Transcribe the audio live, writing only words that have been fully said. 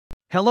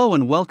Hello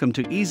and welcome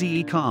to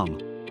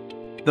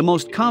EasyEcom. The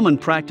most common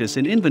practice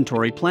in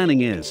inventory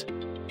planning is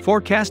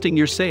forecasting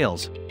your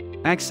sales,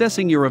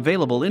 accessing your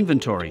available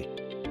inventory,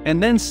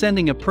 and then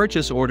sending a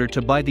purchase order to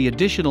buy the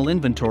additional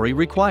inventory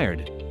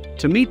required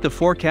to meet the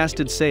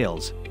forecasted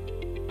sales.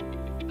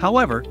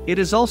 However, it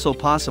is also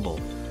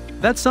possible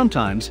that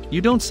sometimes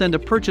you don't send a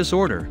purchase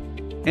order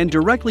and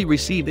directly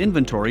receive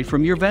inventory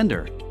from your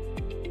vendor.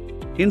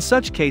 In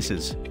such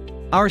cases,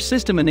 our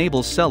system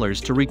enables sellers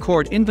to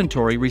record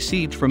inventory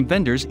received from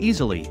vendors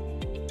easily.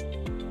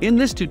 In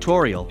this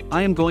tutorial,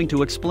 I am going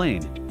to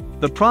explain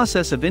the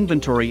process of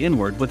inventory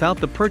inward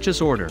without the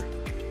purchase order.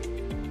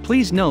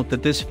 Please note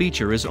that this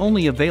feature is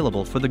only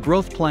available for the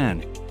growth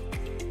plan.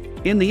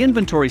 In the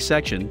inventory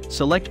section,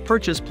 select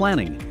Purchase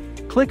Planning,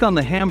 click on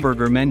the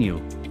hamburger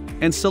menu,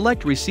 and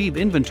select Receive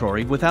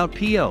Inventory without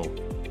PO.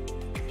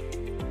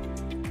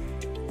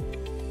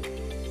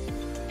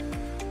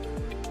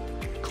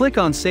 Click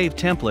on Save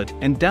Template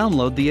and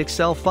download the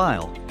Excel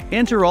file.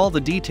 Enter all the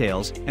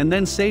details and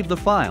then save the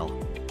file.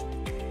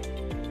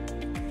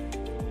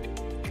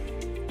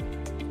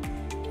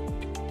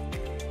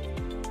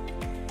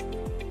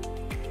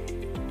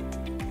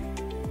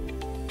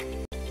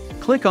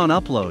 Click on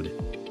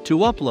Upload to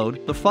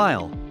upload the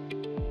file.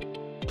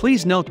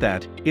 Please note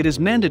that it is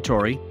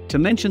mandatory to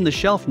mention the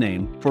shelf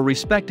name for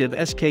respective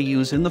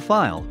SKUs in the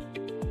file.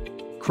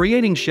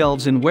 Creating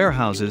shelves in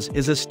warehouses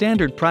is a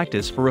standard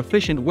practice for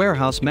efficient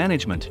warehouse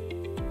management.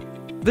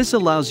 This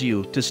allows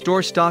you to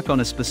store stock on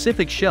a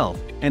specific shelf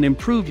and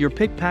improve your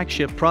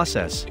pick-pack-ship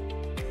process.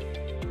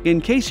 In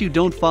case you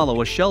don't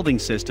follow a shelving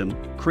system,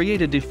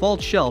 create a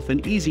default shelf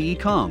in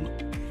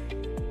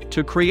EasyEcom.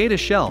 To create a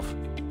shelf,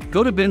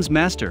 go to Bins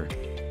Master,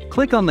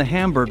 click on the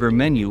hamburger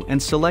menu and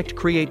select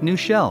Create New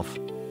Shelf.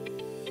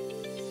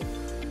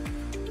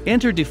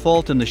 Enter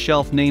default in the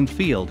shelf name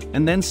field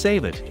and then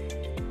save it.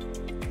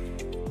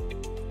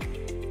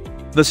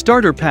 The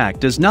starter pack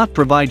does not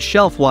provide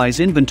shelf-wise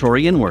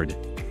inventory inward.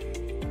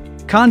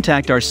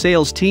 Contact our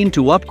sales team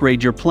to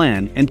upgrade your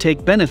plan and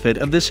take benefit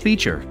of this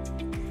feature.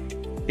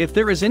 If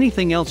there is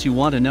anything else you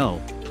want to know,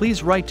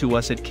 please write to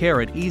us at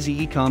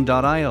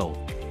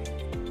care@easyecom.io.